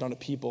transferred onto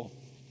people.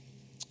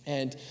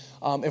 And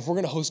if we're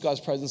going to host God's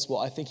presence, well,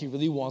 I think he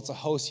really wants a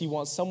host. He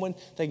wants someone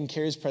that can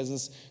carry his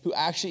presence who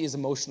actually is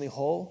emotionally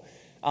whole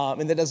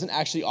and that doesn't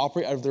actually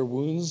operate out of their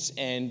wounds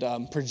and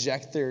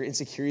project their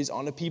insecurities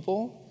onto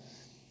people.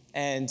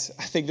 And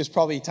I think there's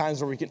probably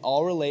times where we can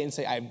all relate and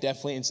say, I've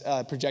definitely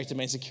projected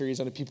my insecurities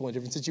onto people in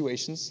different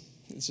situations.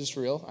 It's just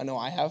real. I know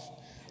I have.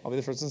 I'll be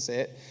the first one to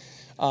say it.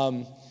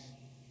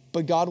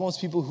 But God wants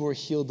people who are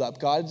healed up.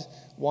 God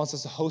wants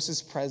us to host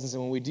his presence.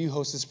 And when we do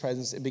host his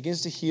presence, it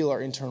begins to heal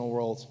our internal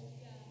world.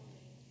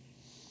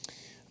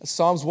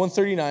 Psalms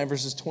 139,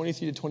 verses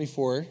 23 to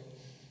 24.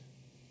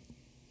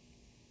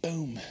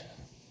 Boom.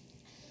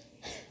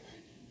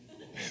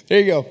 There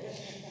you go.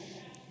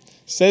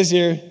 Says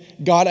here,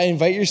 God, I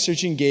invite your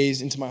searching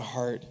gaze into my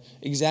heart.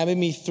 Examine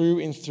me through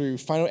and through.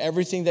 Find out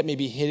everything that may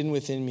be hidden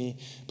within me.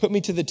 Put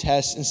me to the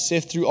test and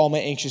sift through all my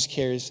anxious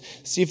cares.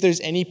 See if there's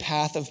any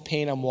path of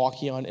pain I'm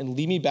walking on, and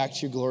lead me back to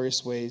your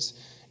glorious ways,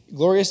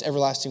 glorious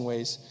everlasting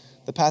ways,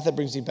 the path that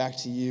brings me back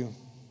to you.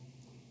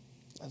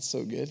 That's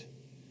so good.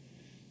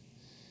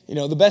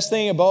 The best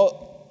thing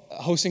about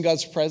hosting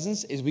God's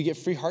presence is we get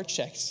free heart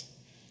checks.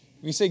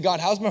 We say, God,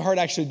 how's my heart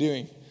actually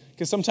doing?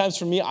 Because sometimes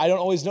for me, I don't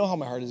always know how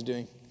my heart is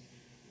doing.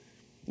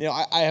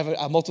 I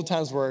have multiple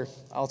times where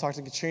I'll talk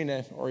to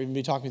Katrina or even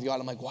be talking with God.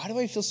 I'm like, why do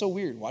I feel so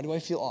weird? Why do I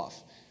feel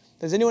off?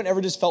 Has anyone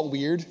ever just felt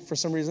weird for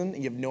some reason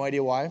and you have no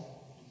idea why? And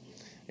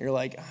you're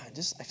like,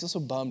 I feel so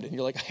bummed. And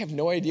you're like, I have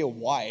no idea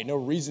why, no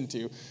reason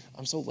to.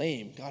 I'm so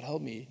lame. God,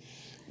 help me.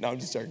 No, I'm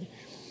just joking.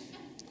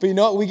 But you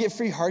know what? We get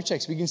free heart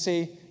checks. We can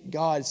say,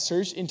 God,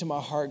 search into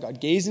my heart. God,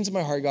 gaze into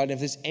my heart, God. And if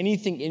there's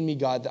anything in me,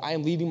 God, that I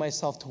am leading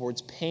myself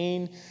towards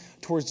pain,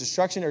 towards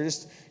destruction, or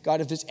just,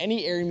 God, if there's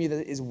any area in me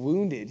that is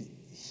wounded,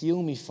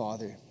 heal me,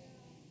 Father.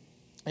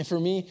 And for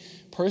me,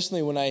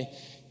 personally, when I,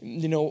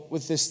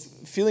 with this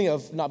feeling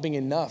of not being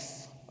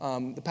enough,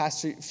 the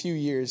past few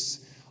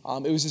years,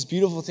 it was this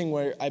beautiful thing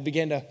where I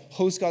began to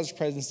host God's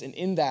presence, and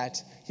in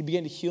that, he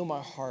began to heal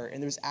my heart,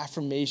 and there was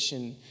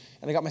affirmation,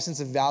 and I got my sense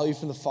of value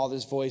from the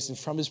Father's voice and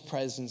from his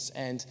presence,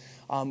 and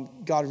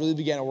God really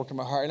began to work in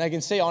my heart. And I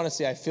can say,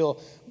 honestly, I feel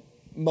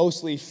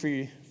mostly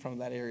free from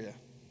that area.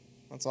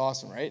 That's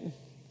awesome, right?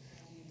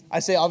 I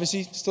say,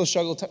 obviously, still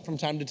struggle from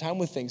time to time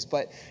with things,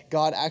 but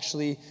God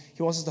actually,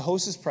 he wants us to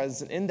host his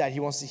presence, and in that, he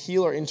wants to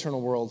heal our internal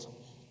world.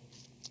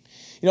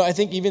 I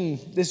think even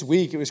this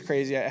week, it was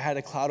crazy. I had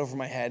a cloud over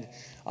my head.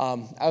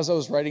 As I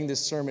was writing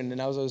this sermon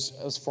and as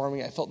I was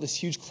forming, I felt this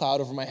huge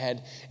cloud over my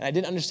head, and I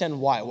didn't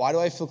understand why. Why do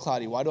I feel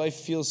cloudy? Why do I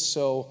feel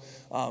so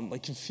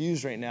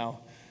confused right now?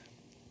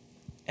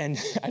 And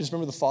I just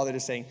remember the Father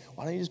just saying,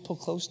 why don't you just pull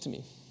close to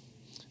me?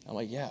 I'm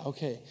like, yeah,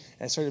 okay.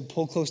 And I started to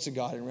pull close to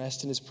God and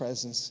rest in his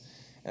presence.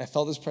 And I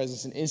felt his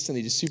presence, and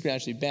instantly, just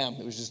supernaturally, bam,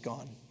 it was just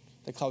gone.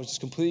 The cloud was just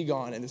completely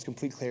gone, and there's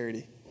complete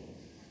clarity.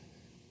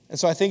 And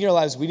so I think in our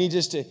lives, we need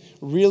just to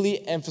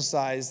really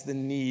emphasize the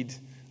need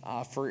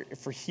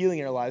for healing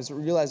in our lives. But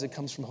realize it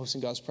comes from hosting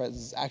God's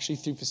presence, actually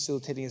through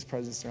facilitating his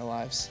presence in our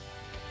lives.